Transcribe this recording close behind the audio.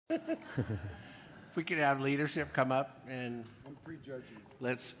If we could have leadership come up and I'm prejudging.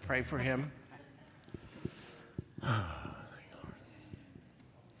 let's pray for him.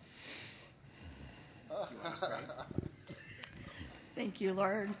 Thank you,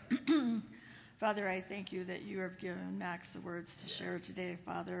 Lord. Father, I thank you that you have given Max the words to share today,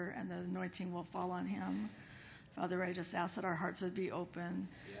 Father, and the anointing will fall on him. Father, I just ask that our hearts would be open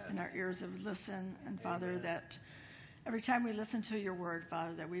and our ears would listen. And Father, that every time we listen to your word,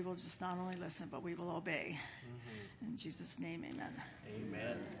 Father, that we will just not only listen, but we will obey. In Jesus' name, amen.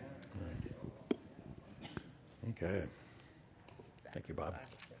 Amen. Okay. Thank you, Bob.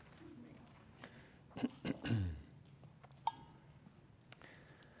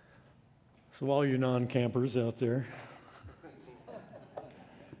 So all you non-campers out there,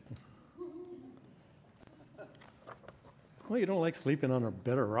 well, you don't like sleeping on a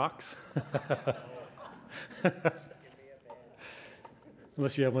bed of rocks?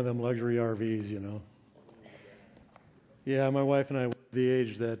 Unless you have one of them luxury RVs, you know. Yeah, my wife and I were at the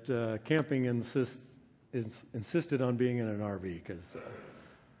age that camping insisted on being in an RV because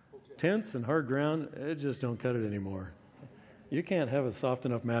tents and hard ground, it just don't cut it anymore. You can't have a soft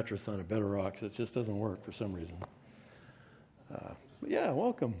enough mattress on a bed of rocks. It just doesn't work for some reason. But yeah,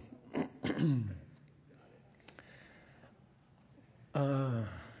 welcome.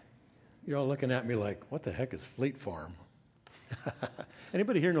 You're all looking at me like, what the heck is Fleet Farm?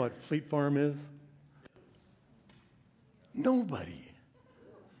 Anybody here know what Fleet Farm is? Nobody.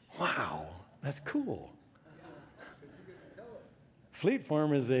 Wow, that's cool. Fleet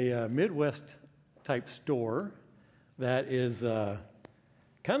Farm is a Midwest type store that is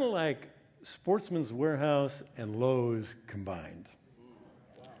kind of like Sportsman's Warehouse and Lowe's combined.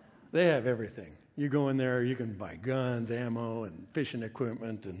 They have everything. You go in there, you can buy guns, ammo, and fishing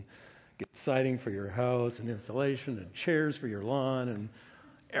equipment, and get siding for your house, and insulation, and chairs for your lawn, and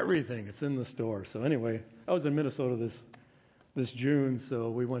everything. It's in the store. So anyway, I was in Minnesota this June, so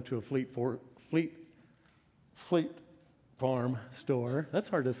we went to a Fleet Farm store. That's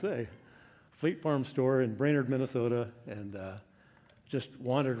hard to say. Fleet Farm store in Brainerd, Minnesota, and just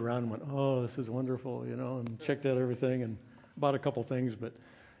wandered around and went, oh, this is wonderful, you know, and checked out everything and bought a couple things. But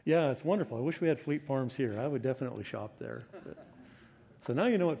yeah, it's wonderful. I wish we had Fleet Farms here. I would definitely shop there. But, so now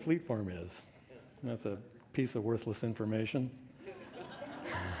you know what Fleet Farm is. That's a piece of worthless information.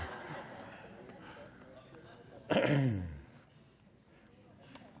 I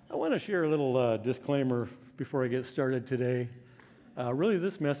want to share a little disclaimer before I get started today. Really,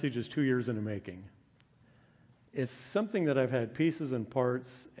 this message is 2 years in the making. It's something that I've had pieces and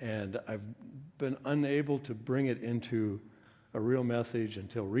parts, and I've been unable to bring it into a real message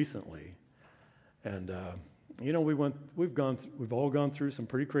until recently. And you know, we've all gone through some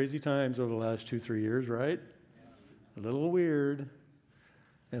pretty crazy times over the last 2-3 years, right? A little weird,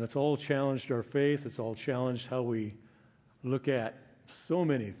 and it's all challenged our faith. It's all challenged how we look at so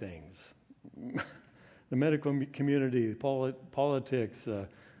many things. The medical community, politics,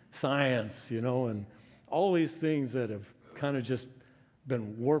 science, you know, and all these things that have kind of just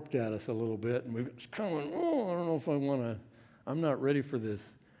been warped at us a little bit, and we've just kind of went, oh, I don't know if I want to, I'm not ready for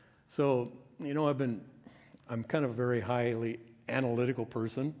this. So, you know, I'm kind of a very highly analytical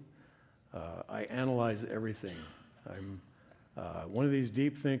person. I analyze everything. I'm one of these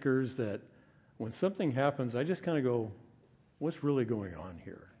deep thinkers that when something happens, I just kind of go, what's really going on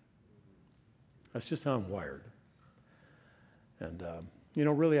here? That's just how I'm wired. And, you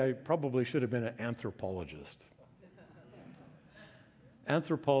know, really, I probably should have been an anthropologist.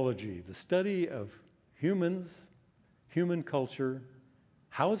 Anthropology, the study of humans, human culture,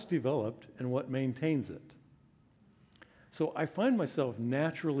 how it's developed, and what maintains it. So I find myself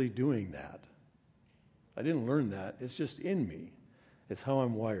naturally doing that. I didn't learn that. It's just in me. It's how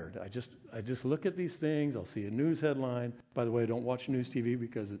I'm wired. I just look at these things. I'll see a news headline. By the way, I don't watch news TV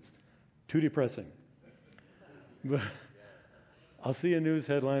because it's too depressing. But I'll see a news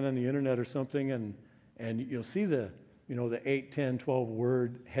headline on the internet or something, and you'll see the 8, 10, 12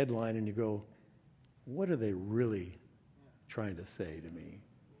 word headline, and you go, what are they really trying to say to me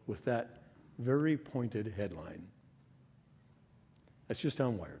with that very pointed headline? That's just how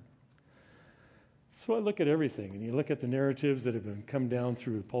I'm wired. So I look at everything, and you look at the narratives that have come down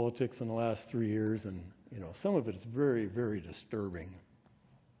through politics in the last 3 years, and you know, some of it is very, very disturbing.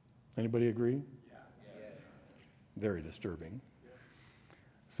 Anybody agree? Yeah. Very disturbing.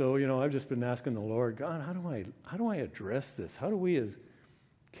 So, you know, I've just been asking the Lord, God, how do I address this? How do we as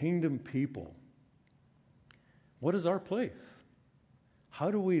kingdom people, what is our place?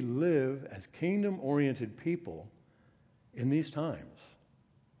 How do we live as kingdom-oriented people in these times?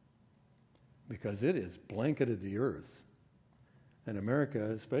 Because it has blanketed the earth. And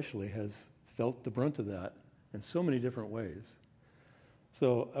America especially has felt the brunt of that in so many different ways.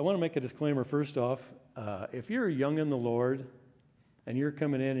 So I want to make a disclaimer first off. If you're young in the Lord and you're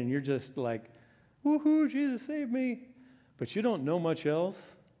coming in and you're just like, woohoo, Jesus saved me, but you don't know much else,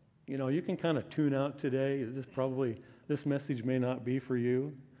 you can kind of tune out today. This message may not be for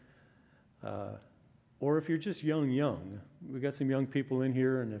you. Or if you're just young, we got some young people in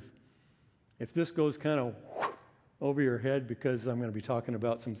here, and if this goes kind of over your head because I'm going to be talking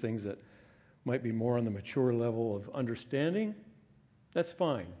about some things that might be more on the mature level of understanding, that's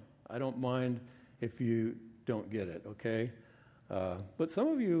fine. I don't mind if you don't get it, okay? But some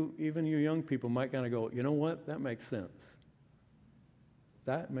of you, even you young people, might kind of go, you know what? That makes sense.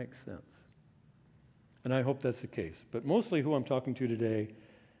 That makes sense. And I hope that's the case. But mostly who I'm talking to today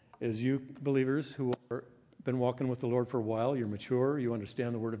is you believers who have been walking with the Lord for a while. You're mature. You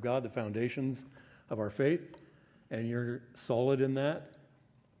understand the Word of God, the foundations of our faith, and you're solid in that.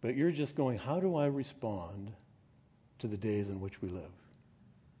 But you're just going, how do I respond to the days in which we live?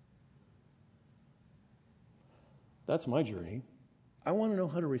 That's my journey. I want to know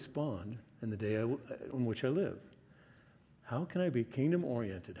how to respond in the day in which I live. How can I be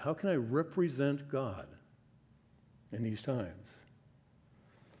kingdom-oriented? How can I represent God in these times?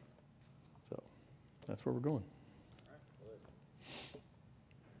 So that's where we're going.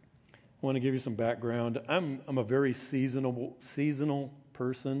 I want to give you some background. I'm a very seasonal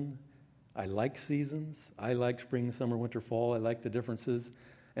person. I like seasons. I like spring, summer, winter, fall. I like the differences,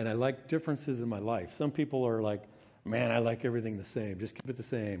 and I like differences in my life. Some people are like, man, I like everything the same. Just keep it the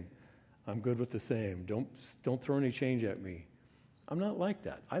same. I'm good with the same. Don't throw any change at me. I'm not like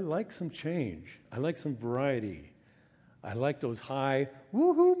that. I like some change. I like some variety. I like those high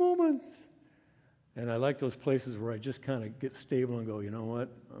woohoo moments. And I like those places where I just kind of get stable and go, you know what?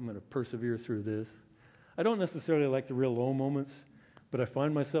 I'm going to persevere through this. I don't necessarily like the real low moments, but I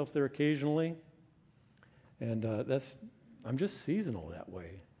find myself there occasionally. And I'm just seasonal that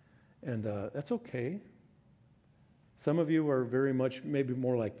way. And that's okay. Some of you are very much maybe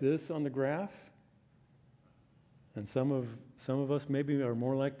more like this on the graph. And some of us maybe are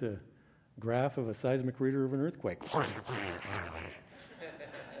more like the graph of a seismic reader of an earthquake.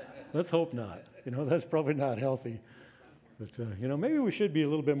 Let's hope not. That's probably not healthy. But, maybe we should be a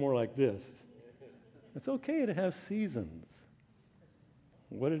little bit more like this. It's okay to have seasons.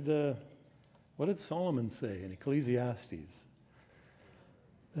 What did Solomon say in Ecclesiastes?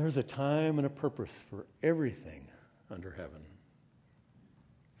 There's a time and a purpose for everything under heaven.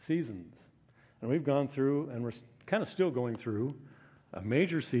 Seasons. And we've gone through, and we're kind of still going through, a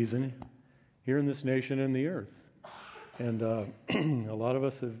major season here in this nation and the earth. And a lot of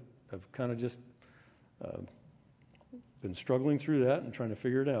us have kind of just been struggling through that and trying to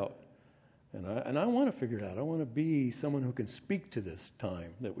figure it out. And I want to figure it out. I want to be someone who can speak to this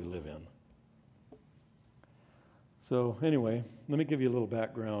time that we live in. So anyway, let me give you a little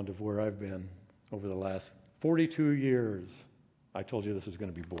background of where I've been over the last 42 years. I told you this was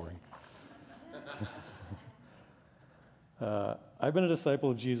going to be boring. I've been a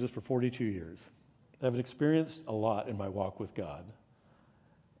disciple of Jesus for 42 years. I've experienced a lot in my walk with God.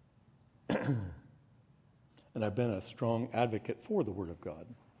 And I've been a strong advocate for the Word of God.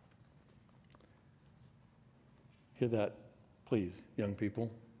 Hear that, please, young people.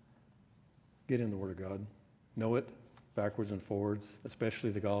 Get in the Word of God. Know it backwards and forwards, especially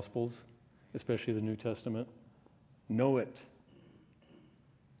the Gospels, especially the New Testament. Know it.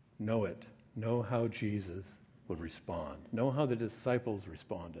 Know it. Know how Jesus would respond. Know how the disciples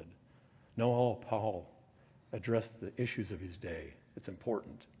responded. Know how Paul addressed the issues of his day. It's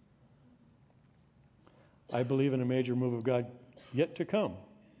important. I believe in a major move of God yet to come,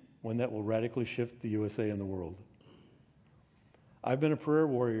 one that will radically shift the USA and the world. I've been a prayer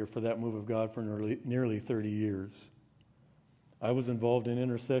warrior for that move of God for nearly 30 years. I was involved in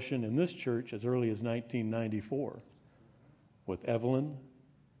intercession in this church as early as 1994 with Evelyn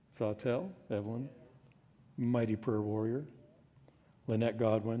Sawtell, mighty prayer warrior, Lynette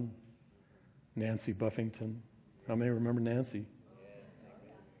Godwin, Nancy Buffington. How many remember Nancy?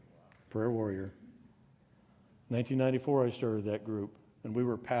 Prayer warrior. 1994, I started that group, and we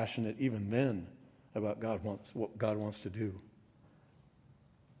were passionate even then about what God wants to do.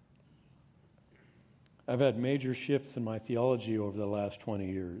 I've had major shifts in my theology over the last 20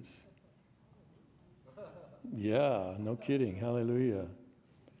 years. Yeah, no kidding. Hallelujah.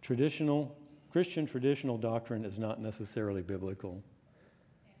 Christian traditional doctrine is not necessarily biblical.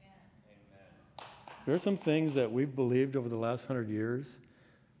 Amen. There are some things that we've believed over the last 100 years,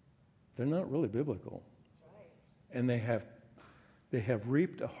 they're not really biblical. And they have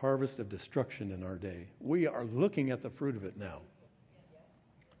reaped a harvest of destruction in our day. We are looking at the fruit of it now.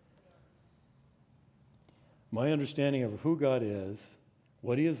 My understanding of who God is,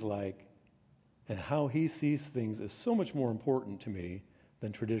 what he is like, and how he sees things is so much more important to me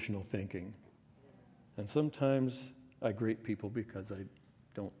than traditional thinking. And sometimes I grate people because I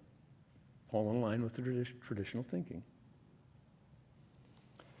don't fall in line with the traditional thinking.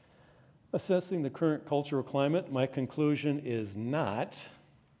 Assessing the current cultural climate, my conclusion is not,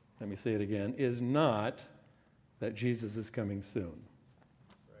 let me say it again, is not that Jesus is coming soon.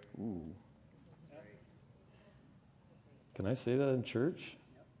 Ooh. Can I say that in church?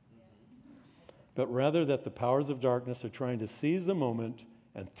 But rather that the powers of darkness are trying to seize the moment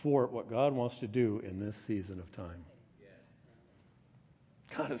and thwart what God wants to do in this season of time.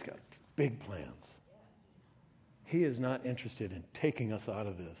 God has got big plans. He is not interested in taking us out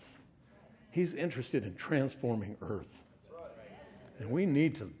of this. He's interested in transforming earth. And we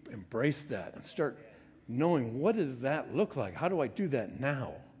need to embrace that and start knowing, what does that look like? How do I do that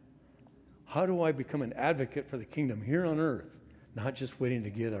now? How do I become an advocate for the kingdom here on earth, not just waiting to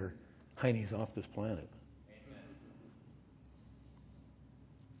get our heinies off this planet? Amen.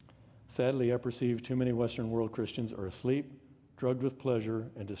 Sadly, I perceive too many Western world Christians are asleep, drugged with pleasure,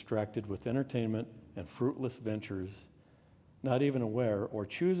 and distracted with entertainment and fruitless ventures, not even aware or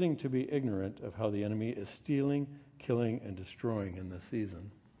choosing to be ignorant of how the enemy is stealing, killing, and destroying in this season.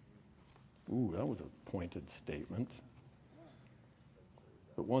 Ooh, that was a pointed statement,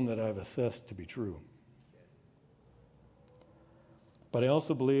 but one that I've assessed to be true. But I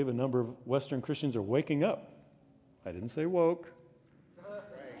also believe a number of Western Christians are waking up. I didn't say woke.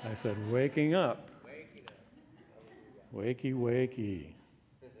 I said waking up. Wakey, wakey.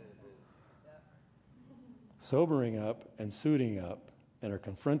 Sobering up and suiting up and are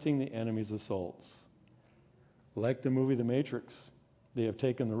confronting the enemy's assaults. Like the movie The Matrix, they have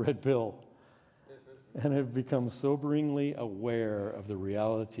taken the red pill and have become soberingly aware of the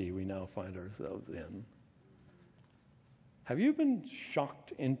reality we now find ourselves in. Have you been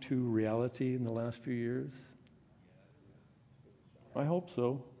shocked into reality in the last few years? I hope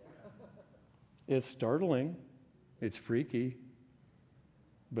so. It's startling. It's freaky.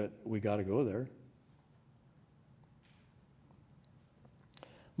 But we got to go there.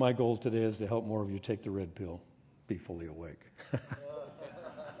 My goal today is to help more of you take the red pill. Be fully awake.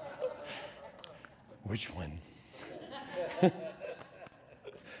 Which one?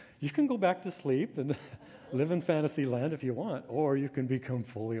 You can go back to sleep and live in fantasy land if you want, or you can become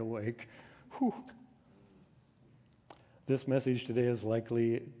fully awake. Whew. This message today is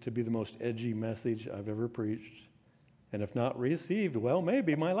likely to be the most edgy message I've ever preached, and if not received, well,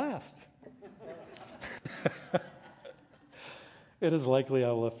 maybe my last. It is likely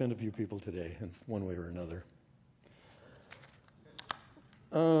I will offend a few people today in one way or another.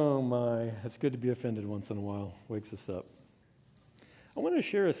 Oh my, it's good to be offended once in a while. Wakes us up. I want to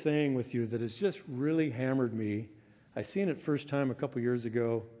share a saying with you that has just really hammered me. I seen it first time a couple years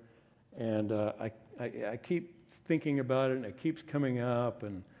ago, and I keep thinking about it, and it keeps coming up,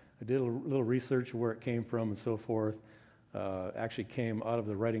 and I did a little research of where it came from and so forth. Actually came out of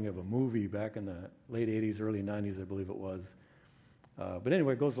the writing of a movie back in the late 80s, early 90s, I believe it was. But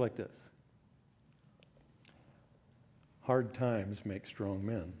anyway, it goes like this. Hard times make strong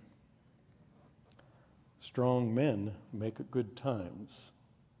men. Strong men make good times.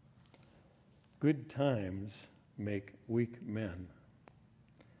 Good times make weak men.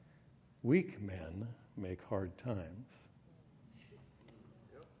 Weak men make hard times.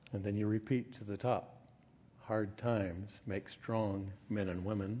 And then you repeat to the top. Hard times make strong men and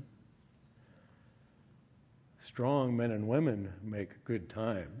women. Strong men and women make good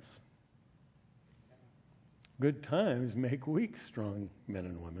times. Good times make weak, strong men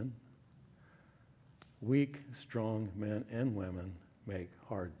and women. Weak, strong men and women make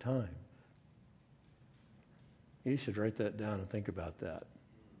hard times. You should write that down and think about that.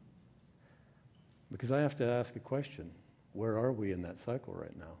 Because I have to ask a question. Where are we in that cycle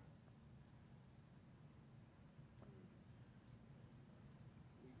right now?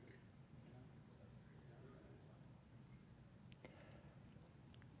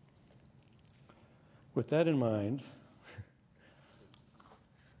 With that in mind,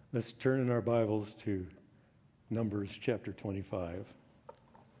 let's turn in our Bibles to Numbers chapter 25.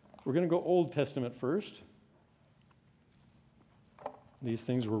 We're going to go Old Testament first. These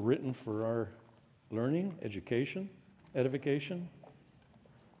things were written for our learning, education, edification,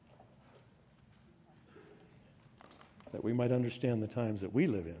 that we might understand the times that we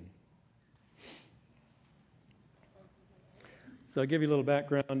live in. So I'll give you a little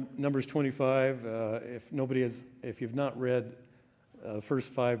background. Numbers 25. If you've not read the first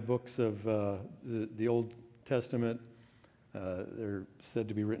 5 books of the Old Testament, they're said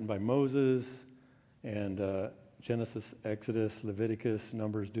to be written by Moses. and Genesis, Exodus, Leviticus,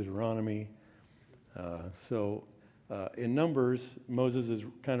 Numbers, Deuteronomy. In Numbers, Moses is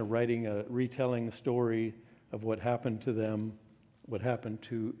kind of retelling the story of what happened to them, what happened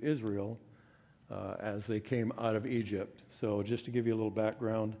to Israel as they came out of Egypt. So just to give you a little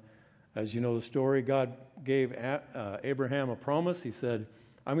background, as you know the story, God gave Abraham a promise. He said,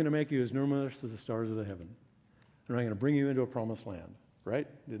 I'm going to make you as numerous as the stars of the heaven, and I'm going to bring you into a promised land. Right?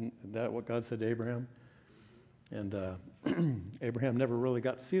 Isn't that what God said to Abraham? And Abraham never really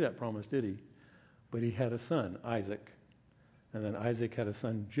got to see that promise, did he? But he had a son, Isaac. And then Isaac had a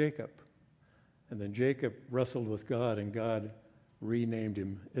son, Jacob. And then Jacob wrestled with God, and God renamed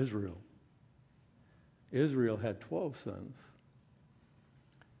him Israel. Israel had 12 sons.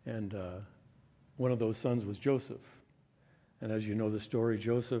 And one of those sons was Joseph. And as you know the story,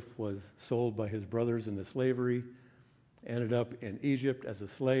 Joseph was sold by his brothers into slavery, ended up in Egypt as a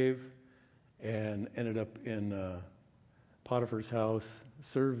slave, and ended up in Potiphar's house,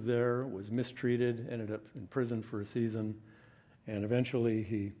 served there, was mistreated, ended up in prison for a season, and eventually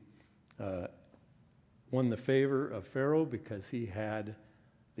he won the favor of Pharaoh because he had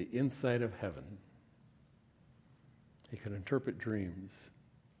the insight of heaven. He could interpret dreams.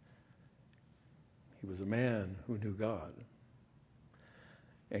 He was a man who knew God.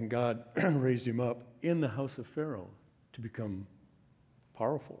 And God raised him up in the house of Pharaoh to become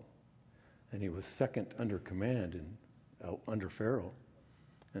powerful. And he was second under command under Pharaoh.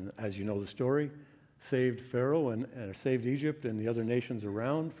 And as you know the story, saved Pharaoh and saved Egypt and the other nations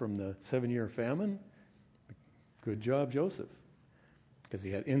around from the 7-year famine. Good job, Joseph, because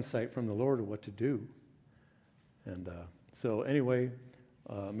he had insight from the Lord of what to do. And so anyway,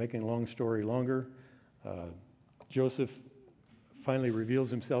 making a long story longer, Joseph finally reveals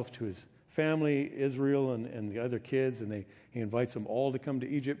himself to his family, Israel, and the other kids, and he invites them all to come to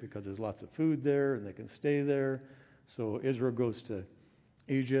Egypt because there's lots of food there and they can stay there. So Israel goes to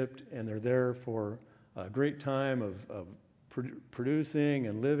Egypt, and they're there for a great time of producing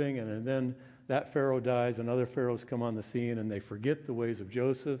and living, and then that Pharaoh dies, and other pharaohs come on the scene, and they forget the ways of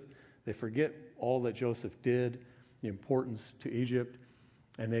Joseph. They forget all that Joseph did, the importance to Egypt,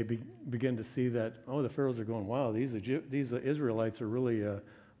 and they begin to see that, the pharaohs are going, wow, these Israelites are really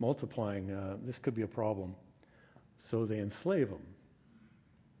multiplying. This could be a problem. So they enslave them.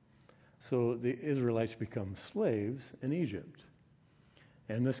 So the Israelites become slaves in Egypt.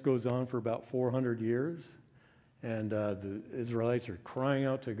 And this goes on for about 400 years. And the Israelites are crying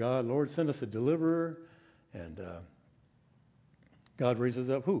out to God, Lord, send us a deliverer. And God raises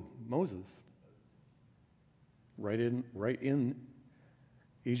up who? Moses. Right in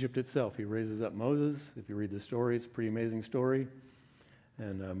Egypt itself. He raises up Moses. If you read the story, it's a pretty amazing story.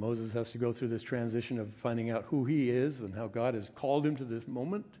 And Moses has to go through this transition of finding out who he is and how God has called him to this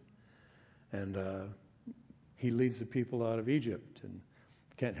moment. And he leads the people out of Egypt. And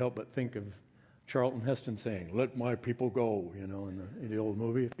can't help but think of Charlton Heston saying, let my people go, in the old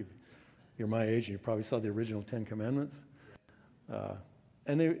movie. If you're my age, you probably saw the original 10 Commandments.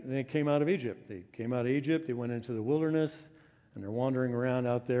 And they came out of Egypt. They came out of Egypt, they went into the wilderness, and they're wandering around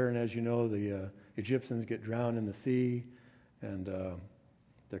out there. And as you know, the Egyptians get drowned in the sea, and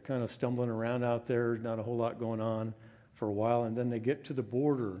they're kind of stumbling around out there, not a whole lot going on for a while. And then they get to the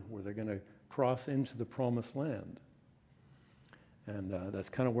border where they're going to cross into the promised land. And that's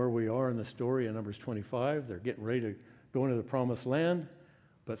kind of where we are in the story in Numbers 25. They're getting ready to go into the promised land,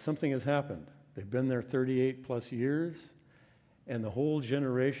 but something has happened. They've been there 38 plus years, and the whole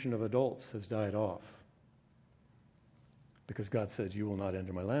generation of adults has died off. Because God said, you will not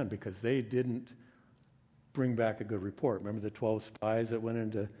enter my land, because they didn't bring back a good report. Remember the 12 spies that went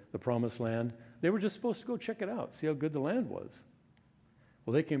into the promised land? They were just supposed to go check it out, see how good the land was.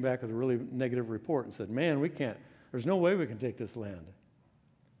 Well, they came back with a really negative report and said, man, we can't. There's no way we can take this land.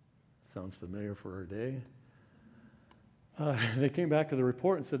 Sounds familiar for our day. They came back to the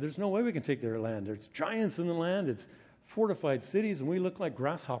report and said, there's no way we can take their land. There's giants in the land. It's fortified cities, and we look like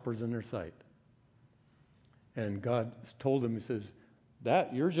grasshoppers in their sight. And God told them, he says,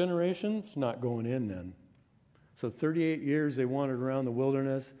 your generation's not going in then. So 38 years they wandered around the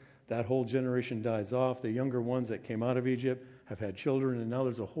wilderness. That whole generation dies off. The younger ones that came out of Egypt have had children, and now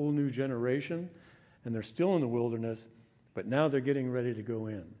there's a whole new generation. And they're still in the wilderness, but now they're getting ready to go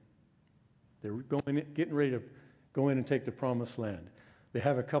in. They're getting ready to go in and take the promised land. They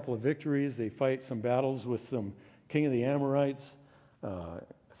have a couple of victories. They fight some battles with some king of the Amorites. I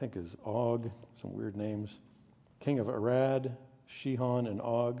think is Og, some weird names. King of Arad, Shihon, and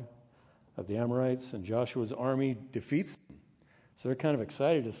Og of the Amorites. And Joshua's army defeats them. So they're kind of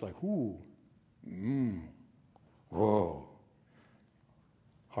excited. It's like, whoa.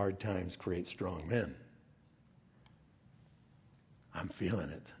 hard times create strong men. I'm feeling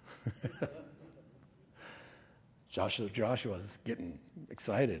it. Joshua's getting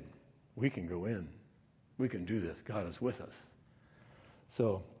excited. We can go in. We can do this. God is with us.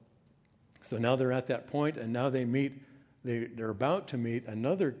 So now they're at that point, and now they're about to meet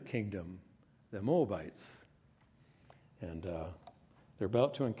another kingdom, the Moabites. And they're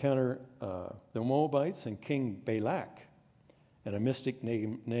about to encounter the Moabites and King Balak and a mystic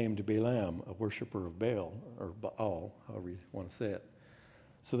named Balaam, a worshiper of Baal, or Baal, however you want to say it.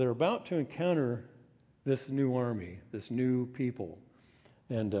 So they're about to encounter this new army, this new people.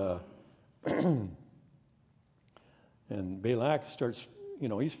 And and Balak starts,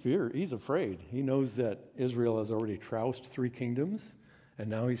 he's afraid. He knows that Israel has already troused 3 kingdoms, and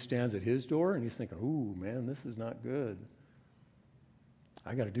now he stands at his door, and he's thinking, ooh, man, this is not good.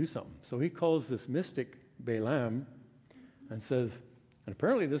 I got to do something. So he calls this mystic Balaam and says, and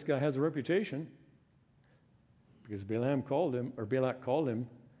apparently this guy has a reputation, because Balak called him.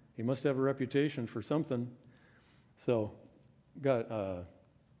 He must have a reputation for something. So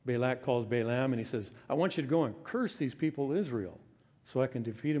Balak calls Balaam and he says, I want you to go and curse these people Israel so I can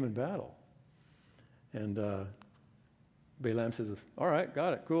defeat them in battle. And Balaam says, all right,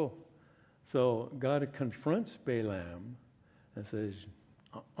 got it, cool. So God confronts Balaam and says,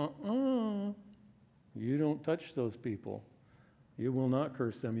 you don't touch those people. You will not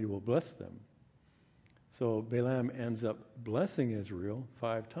curse them, you will bless them. So Balaam ends up blessing Israel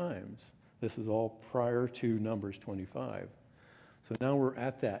 5 times. This is all prior to Numbers 25. So now we're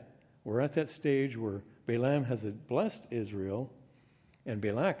at that stage where Balaam has blessed Israel, and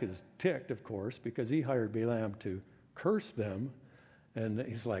Balak is ticked, of course, because he hired Balaam to curse them, and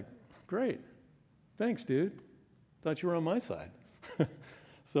he's like, great, thanks, dude. Thought you were on my side.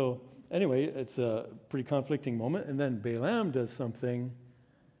 So anyway, it's a pretty conflicting moment, and then Balaam does something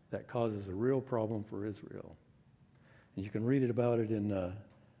that causes a real problem for Israel. And you can read about it in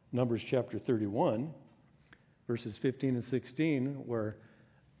Numbers chapter 31, verses 15 and 16, where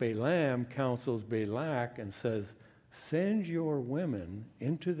Balaam counsels Balak and says, send your women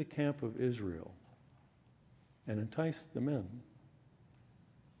into the camp of Israel and entice the men.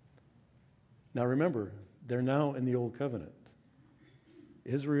 Now remember, they're now in the Old Covenant.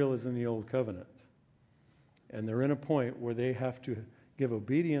 Israel is in the Old Covenant. And they're in a point where they have to give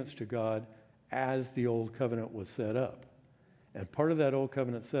obedience to God as the Old Covenant was set up. And part of that Old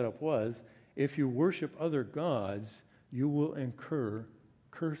Covenant setup was, if you worship other gods, you will incur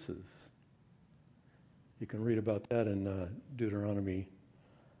curses. You can read about that in Deuteronomy,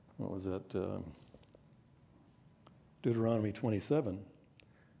 Deuteronomy 27.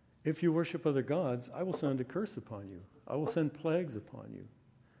 If you worship other gods, I will send a curse upon you. I will send plagues upon you.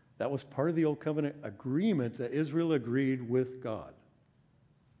 That was part of the Old Covenant agreement that Israel agreed with God.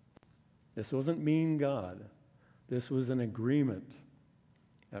 This wasn't mean God. This was an agreement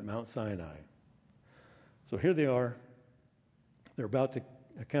at Mount Sinai. So here they are. They're about to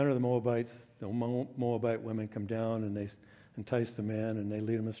encounter the Moabites. The Moabite women come down and they entice the men and they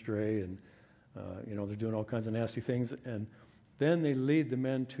lead them astray. And, they're doing all kinds of nasty things. And then they lead the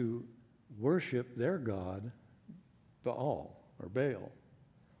men to worship their god, Baal or Baal.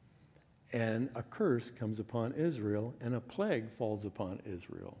 And a curse comes upon Israel and a plague falls upon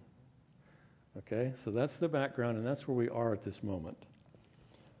Israel. Okay, so that's the background, and that's where we are at this moment.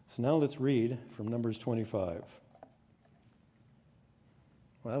 So now let's read from Numbers 25.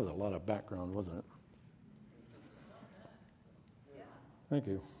 Well, that was a lot of background, wasn't it? Thank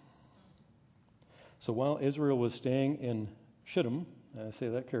you. So while Israel was staying in Shittim, I say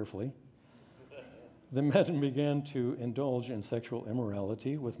that carefully, the men began to indulge in sexual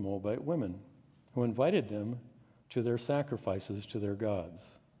immorality with Moabite women, who invited them to their sacrifices to their gods.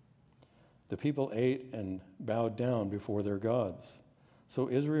 The people ate and bowed down before their gods. So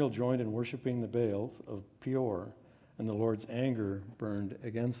Israel joined in worshiping the Baals of Peor, and the Lord's anger burned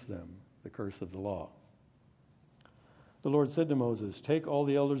against them, the curse of the law. The Lord said to Moses, take all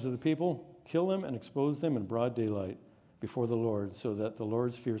the elders of the people, kill them, and expose them in broad daylight before the Lord, so that the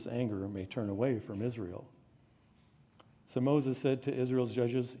Lord's fierce anger may turn away from Israel. So Moses said to Israel's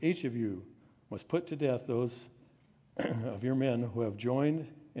judges, each of you must put to death those of your men who have joined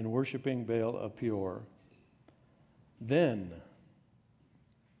in worshiping Baal of Peor. Then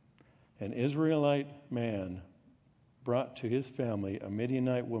an Israelite man brought to his family a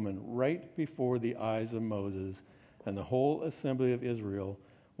Midianite woman right before the eyes of Moses and the whole assembly of Israel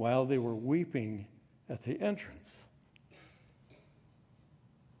while they were weeping at the entrance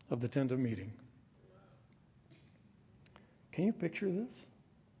of the tent of meeting. Can you picture this?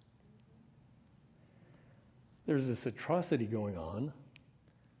 There's this atrocity going on.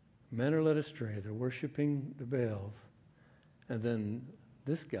 Men are led astray. They're worshiping the Baals. And then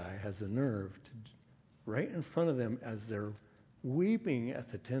this guy has the nerve to, right in front of them as they're weeping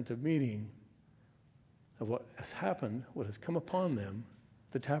at the tent of meeting of what has happened, what has come upon them,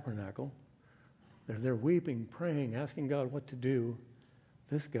 the tabernacle. They're there weeping, praying, asking God what to do.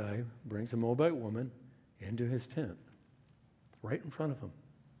 This guy brings a Moabite woman into his tent, right in front of him.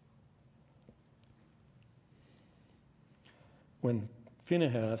 When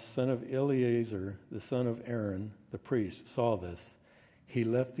Phinehas, son of Eleazar, the son of Aaron, the priest, saw this, he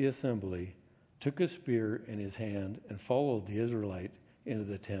left the assembly, took a spear in his hand, and followed the Israelite into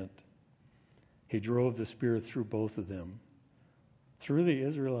the tent. He drove the spear through both of them, through the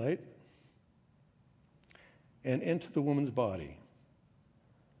Israelite and into the woman's body.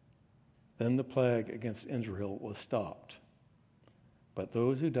 Then the plague against Israel was stopped. But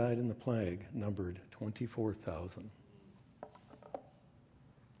those who died in the plague numbered 24,000.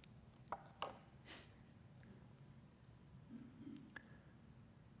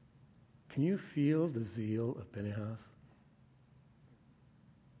 Can you feel the zeal of Phinehas?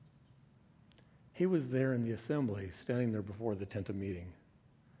 He was there in the assembly, standing there before the tent of meeting,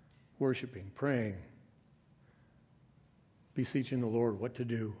 worshiping, praying, beseeching the Lord what to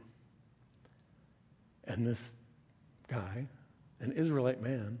do. And this guy, an Israelite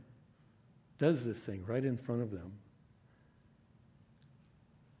man, does this thing right in front of them.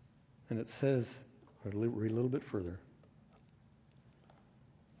 And it says, I'll read a little bit further.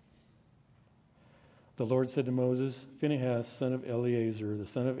 The Lord said to Moses, Phinehas, son of Eleazar, the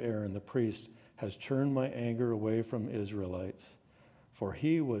son of Aaron, the priest, has turned my anger away from Israelites, for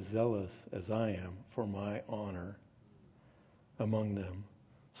he was zealous as I am for my honor among them,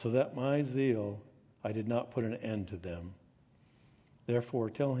 so that my zeal I did not put an end to them.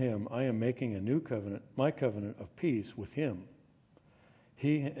 Therefore tell him I am making a new covenant, my covenant of peace with him.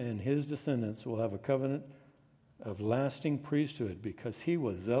 He and his descendants will have a covenant of lasting priesthood because he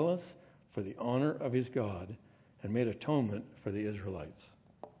was zealous for the honor of his God and made atonement for the Israelites.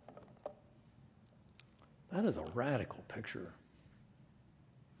 That is a radical picture.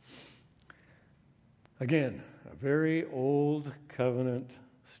 Again, a very old covenant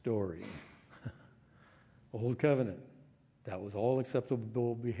story. Old covenant. That was all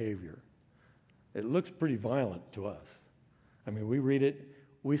acceptable behavior. It looks pretty violent to us. I mean, we read it.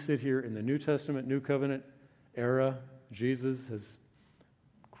 We sit here in the New Testament, New Covenant era. Jesus has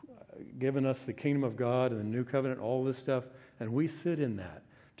given us the kingdom of God and the New Covenant, all this stuff, and we sit in that.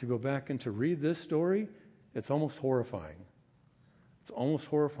 To go back and to read this story, it's almost horrifying. It's almost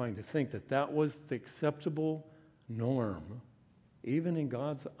horrifying to think that that was the acceptable norm, even in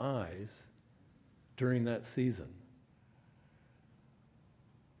God's eyes, during that season.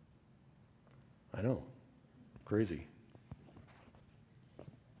 I know. Crazy.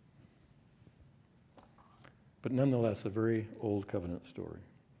 But nonetheless, a very old covenant story.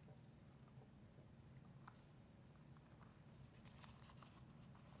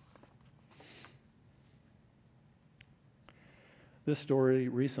 This story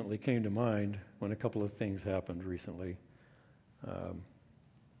recently came to mind when a couple of things happened recently.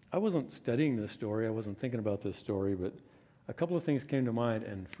 I wasn't studying this story, I wasn't thinking about this story, but a couple of things came to mind,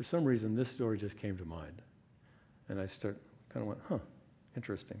 and for some reason this story just came to mind. And I kind of went,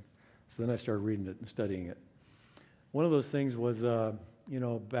 interesting. So then I started reading it and studying it. One of those things was,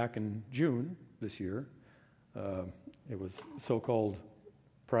 back in June this year, it was so-called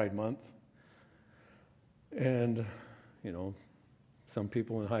Pride Month. And, some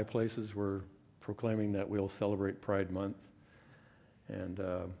people in high places were proclaiming that we'll celebrate Pride Month. And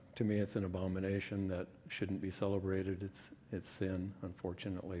to me, it's an abomination that shouldn't be celebrated. It's sin,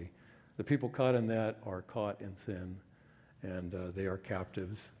 unfortunately. The people caught in that are caught in sin, and they are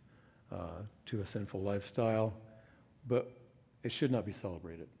captives to a sinful lifestyle. But it should not be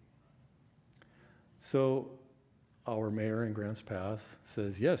celebrated. So our mayor in Grants Pass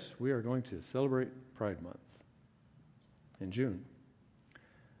says, yes, we are going to celebrate Pride Month in June.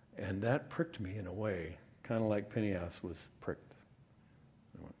 And that pricked me in a way, kind of like Phinehas was pricked.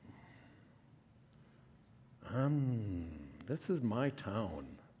 I went, this is my town.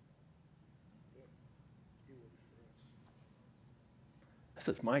 This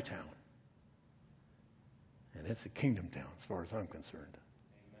is my town. And it's a kingdom town as far as I'm concerned.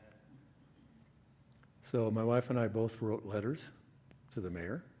 Amen. So my wife and I both wrote letters to the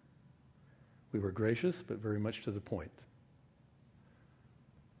mayor. We were gracious, but very much to the point.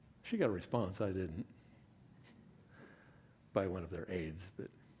 She got a response, I didn't, by one of their aides. But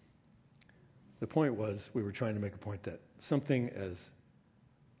the point was, we were trying to make a point that something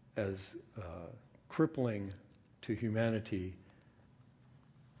as crippling to humanity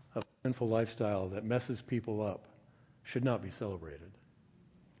of a sinful lifestyle that messes people up should not be celebrated.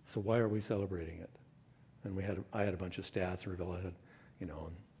 So why are we celebrating it? And I had a bunch of stats, Revilla had, and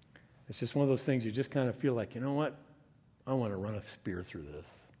it's just one of those things you just kind of feel like, you know what? I want to run a spear through this.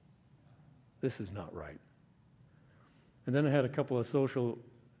 This is not right. And then I had a couple of social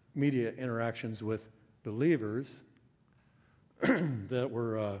media interactions with believers that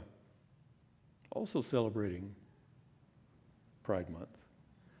were also celebrating Pride Month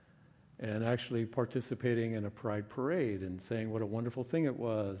and actually participating in a Pride parade and saying what a wonderful thing it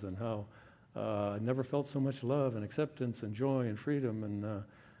was and how I never felt so much love and acceptance and joy and freedom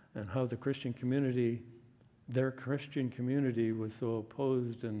and how the Christian community, their Christian community was so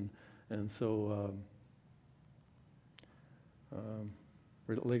opposed and so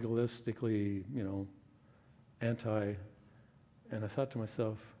legalistically, anti. And I thought to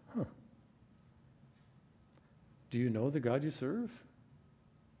myself, do you know the God you serve?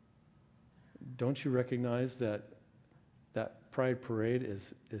 Don't you recognize that Pride Parade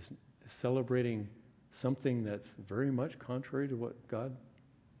is celebrating something that's very much contrary to what God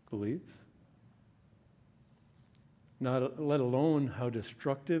believes? Not let alone how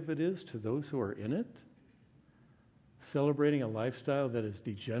destructive it is to those who are in it. Celebrating a lifestyle that is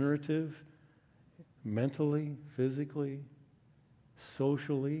degenerative mentally, physically,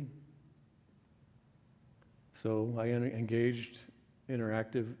 socially. So I engaged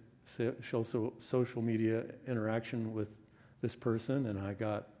interactive social media interaction with this person, and I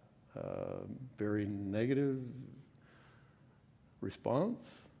got a very negative response.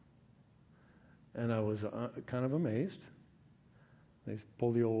 And I was kind of amazed. They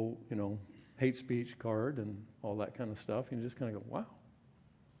pull the old, hate speech card and all that kind of stuff. And you just kind of go, wow,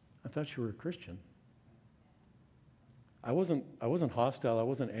 I thought you were a Christian. I wasn't hostile. I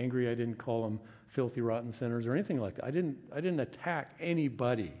wasn't angry. I didn't call them filthy, rotten sinners or anything like that. I didn't attack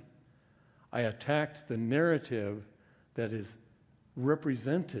anybody. I attacked the narrative that is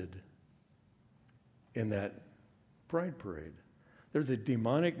represented in that Pride Parade. There's a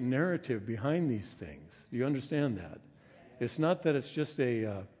demonic narrative behind these things. Do you understand that? It's not that it's just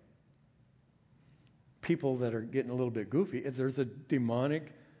people that are getting a little bit goofy. There's a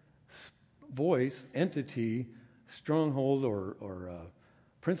demonic voice, entity, stronghold, or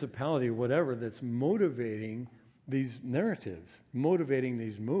principality, whatever, that's motivating these narratives, motivating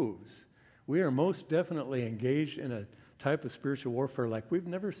these moves. We are most definitely engaged in a type of spiritual warfare like we've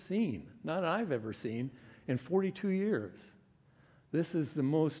never seen, not I've ever seen, in 42 years. This is the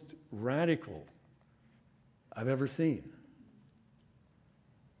most radical I've ever seen.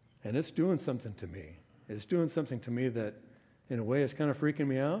 And it's doing something to me. It's doing something to me that, in a way, is kind of freaking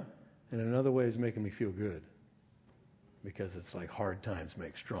me out, and in another way, is making me feel good. Because it's like hard times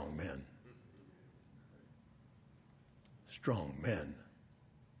make strong men. Strong men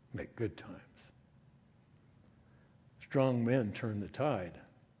make good times. Strong men turn the tide.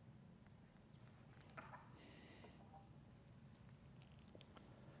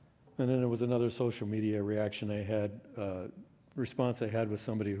 And then there was another social media reaction I had, response I had with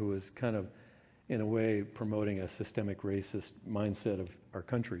somebody who was kind of, in a way, promoting a systemic racist mindset of our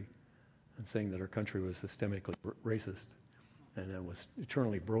country and saying that our country was systemically racist and it was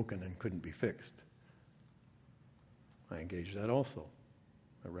eternally broken and couldn't be fixed. I engaged that also.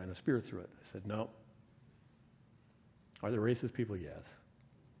 I ran a spear through it. I said, no. Are there racist people? Yes.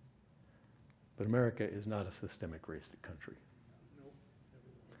 But America is not a systemic racist country.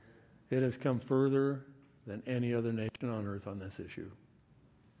 It has come further than any other nation on earth on this issue.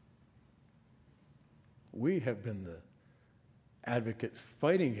 We have been the advocates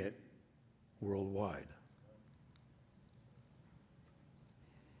fighting it worldwide.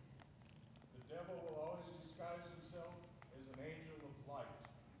 The devil will always disguise himself as an angel of light.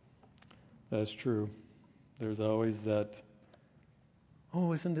 That's true. There's always that,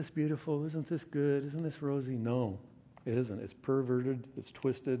 oh, isn't this beautiful? Isn't this good? Isn't this rosy? No, it isn't. It's perverted. It's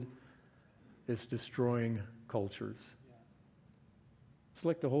twisted. It's destroying cultures. It's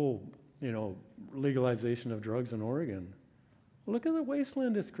like the whole, legalization of drugs in Oregon. Look at the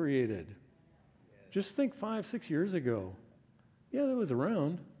wasteland it's created. Just think 5-6 years ago. Yeah, that was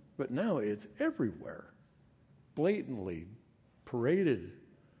around, but now it's everywhere. Blatantly paraded.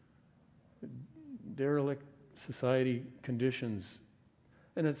 Derelict society conditions.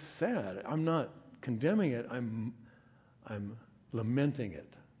 And it's sad. I'm not condemning it. I'm lamenting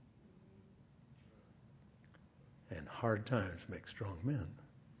it. And hard times make strong men.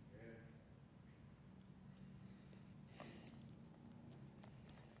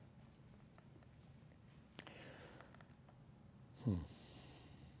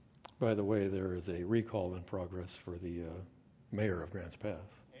 By the way, there is a recall in progress for the mayor of Grants Pass.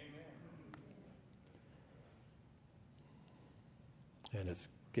 Amen. and it's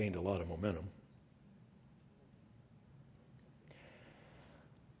gained a lot of momentum.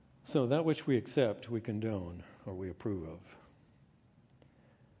 So that which we accept, we condone, or we approve of.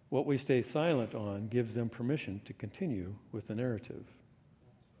 What we stay silent on gives them permission to continue with the narrative.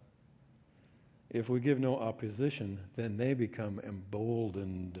 If we give no opposition, then they become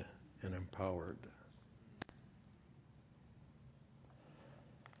emboldened and empowered.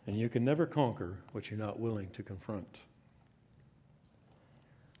 And you can never conquer what you're not willing to confront.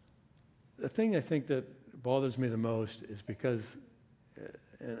 The thing I think that bothers me the most is because,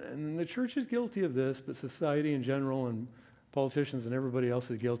 and the church is guilty of this, but society in general and politicians and everybody else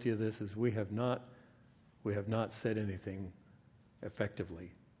is guilty of this, is we have not said anything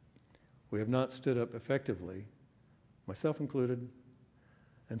effectively. We have not stood up effectively, myself included,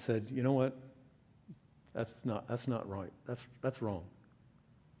 and said, you know what? That's not right. That's wrong.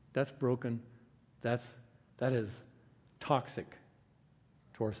 That's broken. That is toxic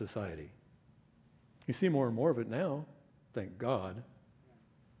to our society. You see more and more of it now, thank God.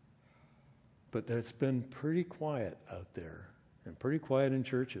 But it's been pretty quiet out there and pretty quiet in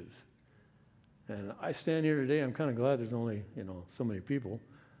churches. And I stand here today, I'm kind of glad there's only, so many people,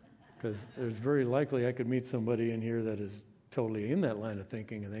 because there's very likely I could meet somebody in here that is totally in that line of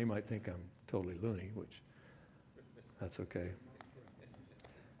thinking, and they might think I'm totally loony, which that's okay.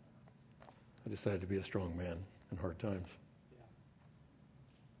 I decided to be a strong man in hard times.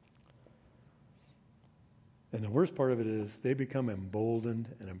 And the worst part of it is they become emboldened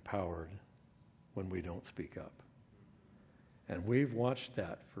and empowered when we don't speak up. And we've watched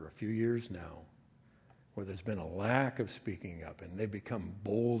that for a few years now, where there's been a lack of speaking up, and they become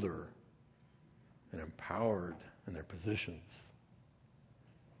bolder and empowered in their positions.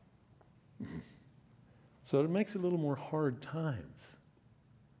 So it makes it a little more hard times.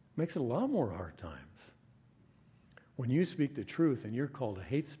 Makes it a lot more hard times when you speak the truth and you're called a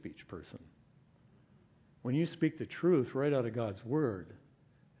hate speech person. When you speak the truth right out of God's word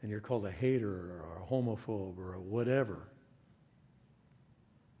and you're called a hater or a homophobe or a whatever.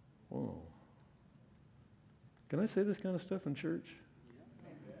 Whoa. Can I say this kind of stuff in church?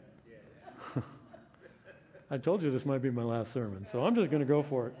 I told you this might be my last sermon, so I'm just going to go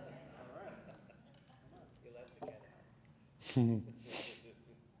for it.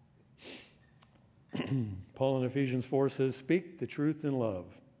 Paul in Ephesians 4 says, speak the truth in love.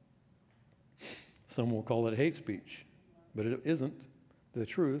 Some will call it hate speech, but it isn't. The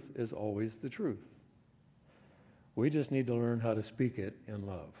truth is always the truth. We just need to learn how to speak it in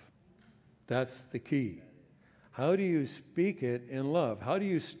love. That's the key. How do you speak it in love? How do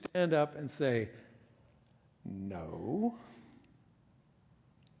you stand up and say, no?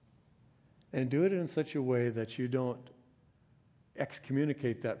 And do it in such a way that you don't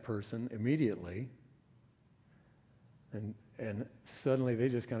excommunicate that person immediately, and suddenly they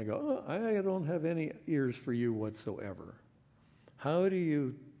just kind of go, oh, I don't have any ears for you whatsoever. How do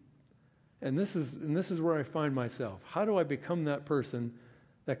you, and this is where I find myself, how do I become that person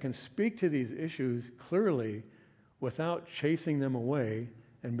that can speak to these issues clearly without chasing them away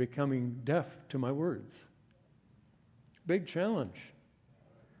and becoming deaf to my words? Big challenge,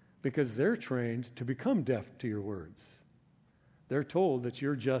 because they're trained to become deaf to your words. They're told that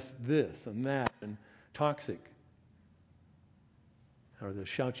you're just this and that and toxic. Or they'll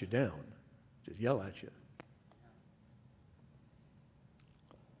shout you down, just yell at you.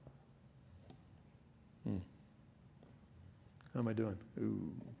 How am I doing?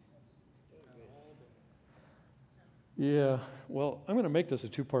 Ooh. Yeah, well, I'm going to make this a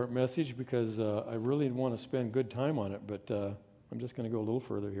two-part message because I really want to spend good time on it, but I'm just going to go a little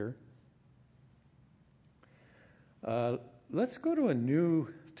further here. Let's go to a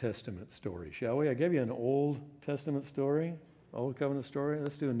New Testament story, shall we? I gave you an Old Testament story, Old Covenant story.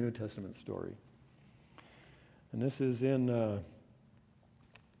 Let's do a New Testament story. And this is in the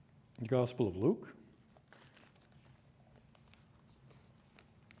Gospel of Luke.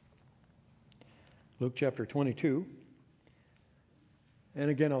 Luke chapter 22. And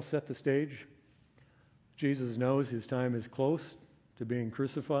again, I'll set the stage. Jesus knows his time is close to being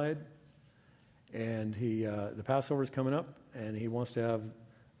crucified. And the Passover is coming up, and he wants to have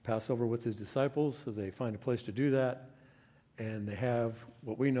Passover with his disciples, so they find a place to do that. And they have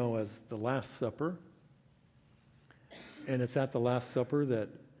what we know as the Last Supper. And it's at the Last Supper that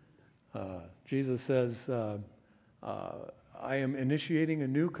Jesus says, I am initiating a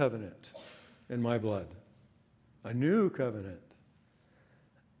new covenant in my blood. A new covenant.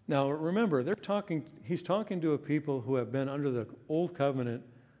 Now remember, he's talking to a people who have been under the old covenant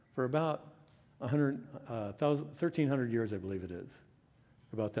for about 1,300 years, I believe it is.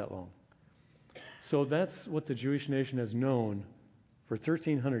 About that long. So that's what the Jewish nation has known For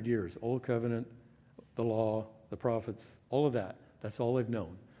 1,300 years, Old Covenant, the law, the prophets, all of that. That's all they've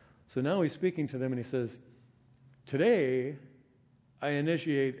known. So now he's speaking to them and he says, today I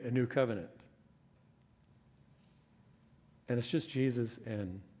initiate a new covenant. And it's just Jesus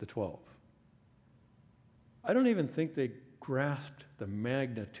and the 12. I don't even think they grasped the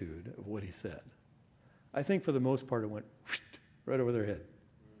magnitude of what he said. I think for the most part it went right over their head.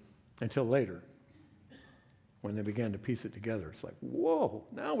 Until later, when they began to piece it together. It's like, whoa,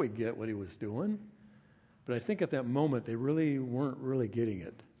 now we get what he was doing. But I think at that moment, they really weren't really getting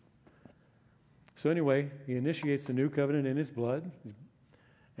it. So anyway, he initiates the new covenant in his blood.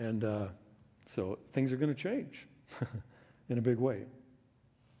 And so things are going to change in a big way.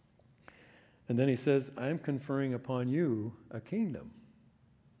 And then he says, I'm conferring upon you a kingdom.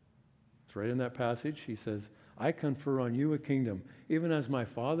 It's right in that passage. He says, I confer on you a kingdom. Even as my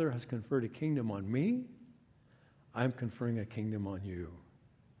Father has conferred a kingdom on me, I'm conferring a kingdom on you.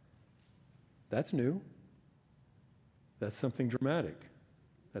 That's new. That's something dramatic.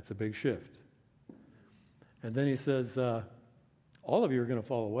 That's a big shift. And then he says, all of you are going to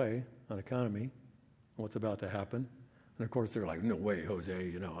fall away on account of me, what's about to happen. And of course, they're like, no way, Jose,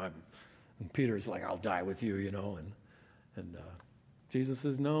 and Peter's like, I'll die with you, And Jesus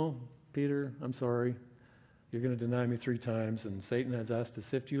says, no, Peter, I'm sorry. You're going to deny me 3 times, and Satan has asked to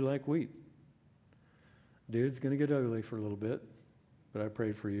sift you like wheat. Dude, it's going to get ugly for a little bit, but I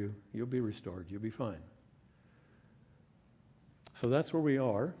prayed for you. You'll be restored. You'll be fine. So that's where we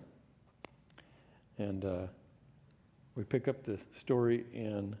are. And we pick up the story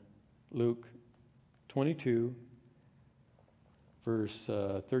in Luke 22, verse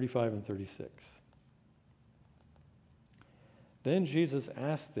 35 and 36. Then Jesus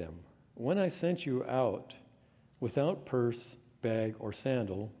asked them, when I sent you out without purse, bag, or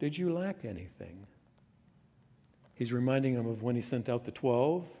sandal, did you lack anything? He's reminding them of when he sent out the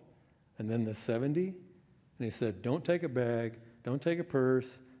 12 and then the 70. And he said, don't take a bag, don't take a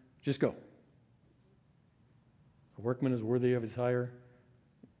purse, just go. A workman is worthy of his hire.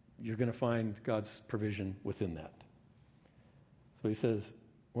 You're going to find God's provision within that. So he says,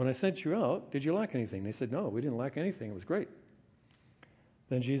 when I sent you out, did you lack anything? They said, no, we didn't lack anything. It was great.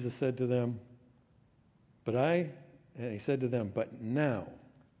 Then Jesus said to them, but now,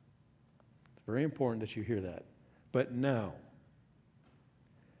 it's very important that you hear that. But now,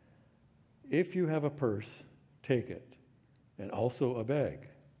 if you have a purse, take it, and also a bag.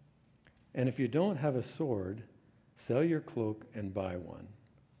 And if you don't have a sword, sell your cloak and buy one.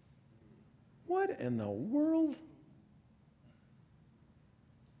 What in the world?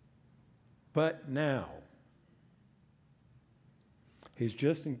 But now, he's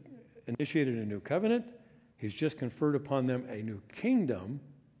just initiated a new covenant. He's just conferred upon them a new kingdom.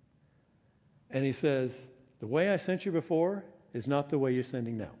 And he says, the way I sent you before is not the way you're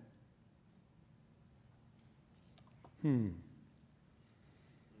sending now.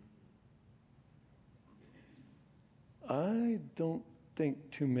 I don't think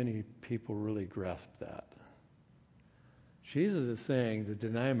too many people really grasp that. Jesus is saying the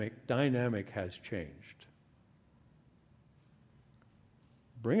dynamic has changed.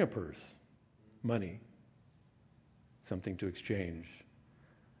 Bring a purse, money, something to exchange.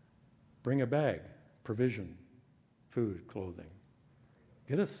 Bring a bag, provision, food, clothing.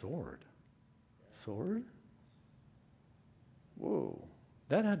 Get a sword. Sword? Whoa.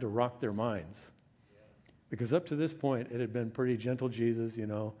 That had to rock their minds. Because up to this point, it had been pretty gentle Jesus,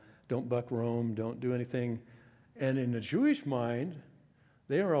 don't buck Rome, don't do anything. And in the Jewish mind,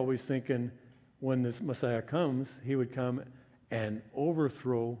 they are always thinking when this Messiah comes, he would come and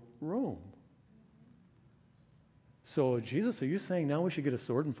overthrow Rome. So, Jesus, are you saying now we should get a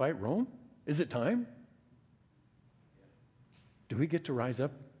sword and fight Rome? Is it time? Do we get to rise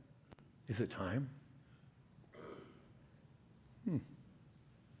up? Is it time?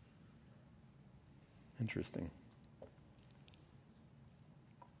 Interesting.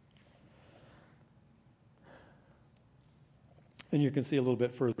 And you can see a little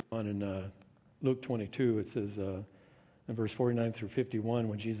bit further on in Luke 22, it says in verse 49 through 51,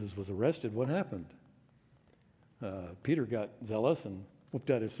 when Jesus was arrested, what happened? Peter got zealous and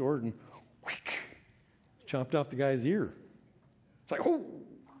whipped out his sword and chopped off the guy's ear. It's like, oh,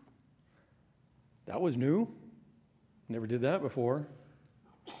 that was new. Never did that before.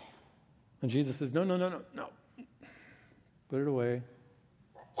 And Jesus says, no. Put it away.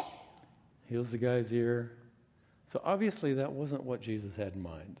 Heals the guy's ear. So obviously that wasn't what Jesus had in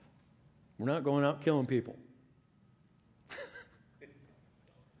mind. We're not going out killing people.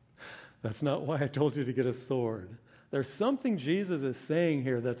 That's not why I told you to get a sword. There's something Jesus is saying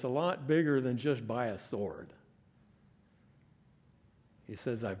here that's a lot bigger than just buy a sword. He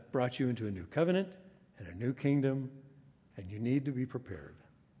says, I've brought you into a new covenant and a new kingdom, and you need to be prepared.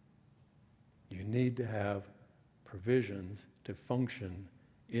 You need to have provisions to function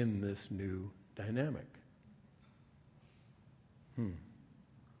in this new dynamic.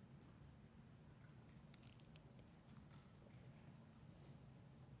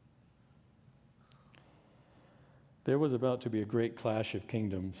 There was about to be a great clash of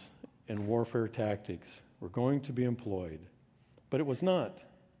kingdoms, and warfare tactics were going to be employed. But it was not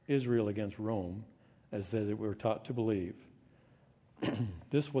Israel against Rome, as they were taught to believe.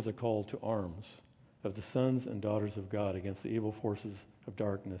 This was a call to arms of the sons and daughters of God against the evil forces of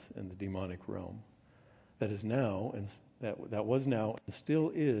darkness in the demonic realm. That is now, and that was now, and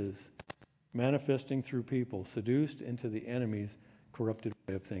still is, manifesting through people seduced into the enemy's corrupted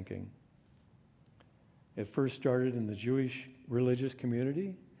way of thinking. It first started in the Jewish religious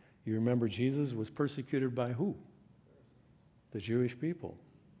community. You remember Jesus was persecuted by who? The Jewish people,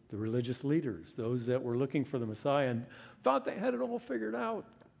 the religious leaders, those that were looking for the Messiah and thought they had it all figured out.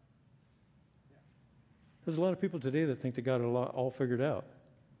 There's a lot of people today that think they got it all figured out.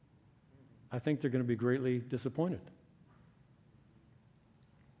 I think they're going to be greatly disappointed.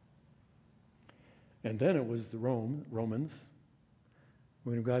 And then it was the Romans.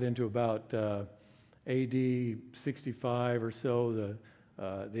 When we got into about AD 65 or so,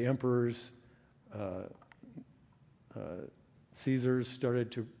 the emperors, Caesars started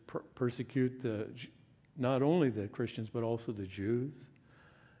to persecute not only the Christians but also the Jews,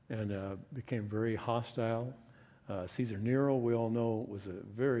 and became very hostile. Caesar Nero, we all know, was a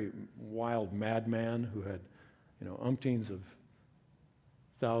very wild madman who had, umpteens of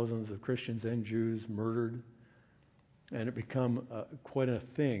thousands of Christians and Jews murdered, and it became quite a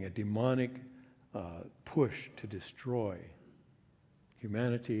thing, a demonic push to destroy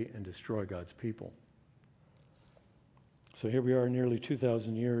humanity and destroy God's people. So here we are nearly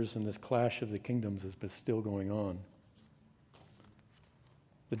 2,000 years, and this clash of the kingdoms is still going on.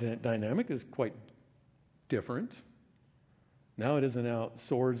 The dynamic is quite different. Now it isn't out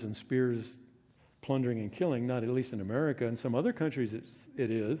swords and spears plundering and killing, not at least in America. In some other countries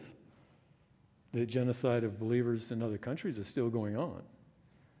it is. The genocide of believers in other countries is still going on.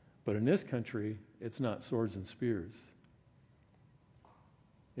 But in this country, it's not swords and spears.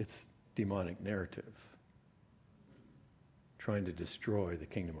 It's demonic narratives trying to destroy the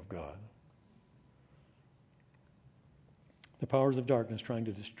kingdom of God. The powers of darkness trying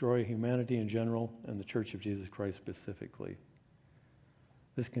to destroy humanity in general and the Church of Jesus Christ specifically.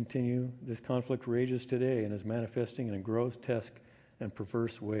 This conflict rages today and is manifesting in grotesque and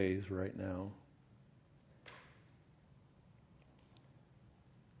perverse ways right now.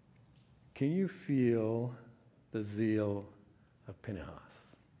 Can you feel the zeal of Pinchas?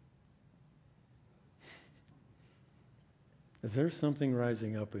 Is there something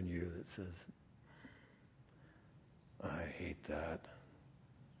rising up in you that says, I hate that.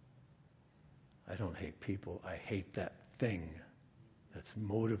 I don't hate people. I hate that thing that's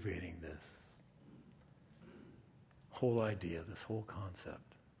motivating this whole idea, this whole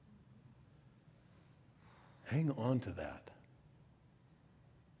concept. Hang on to that.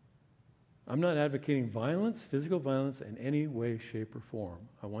 I'm not advocating violence, physical violence, in any way, shape, or form.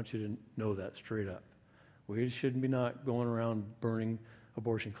 I want you to know that straight up. We shouldn't be not going around burning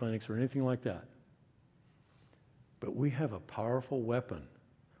abortion clinics or anything like that. But we have a powerful weapon.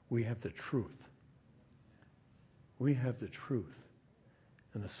 We have the truth. We have the truth.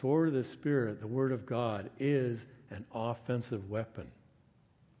 And the sword of the Spirit, the Word of God, is an offensive weapon.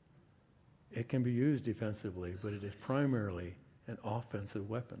 It can be used defensively, but it is primarily an offensive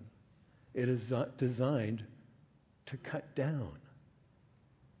weapon. It is designed to cut down.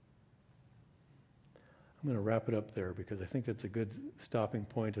 I'm going to wrap it up there because I think that's a good stopping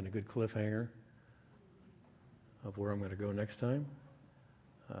point and a good cliffhanger of where I'm going to go next time.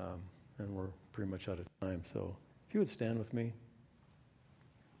 And we're pretty much out of time. So if you would stand with me.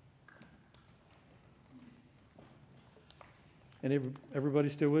 And everybody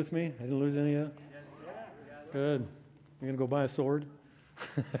still with me? I didn't lose any yet? Good. You're going to go buy a sword?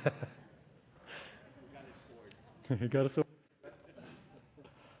 You got a sword?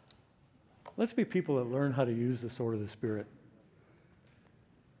 Let's be people that learn how to use the sword of the Spirit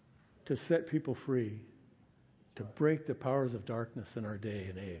to set people free, to break the powers of darkness in our day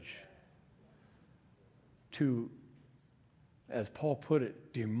and age, to, as Paul put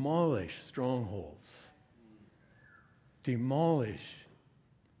it, demolish strongholds, demolish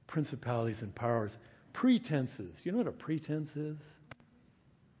principalities and powers, pretenses. You know what a pretense is?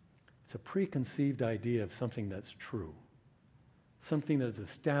 It's a preconceived idea of something that's true, something that is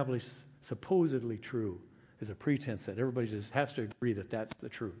established, supposedly true. is a pretense that everybody just has to agree that that's the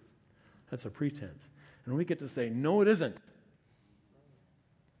truth. That's a pretense. And we get to say, no, it isn't.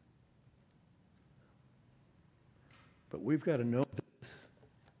 But we've got to know this.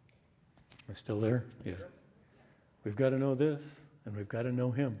 Am I still there? Yeah. We've got to know this, and we've got to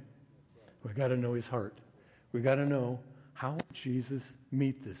know him. We've got to know his heart. We've got to know, how would Jesus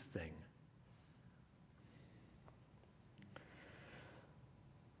meet this thing?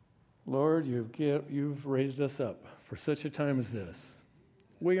 Lord, you've raised us up for such a time as this.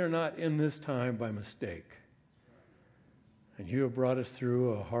 We are not in this time by mistake. And you have brought us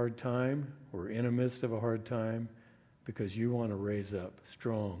through a hard time. We're in the midst of a hard time because you want to raise up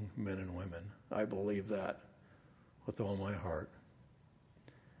strong men and women. I believe that with all my heart.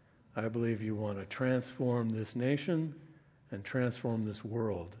 I believe you want to transform this nation and transform this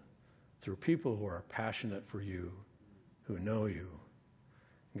world through people who are passionate for you, who know you.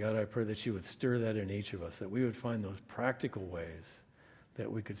 God, I pray that you would stir that in each of us, that we would find those practical ways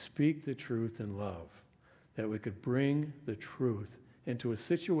that we could speak the truth in love, that we could bring the truth into a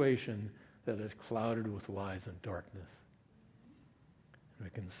situation that is clouded with lies and darkness. And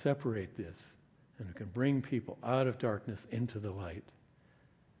we can separate this, and we can bring people out of darkness into the light.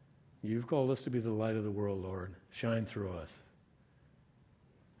 You've called us to be the light of the world, Lord. Shine through us.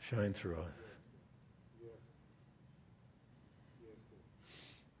 Shine through us.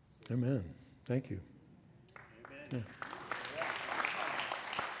 Amen. Thank you. Amen. Yeah.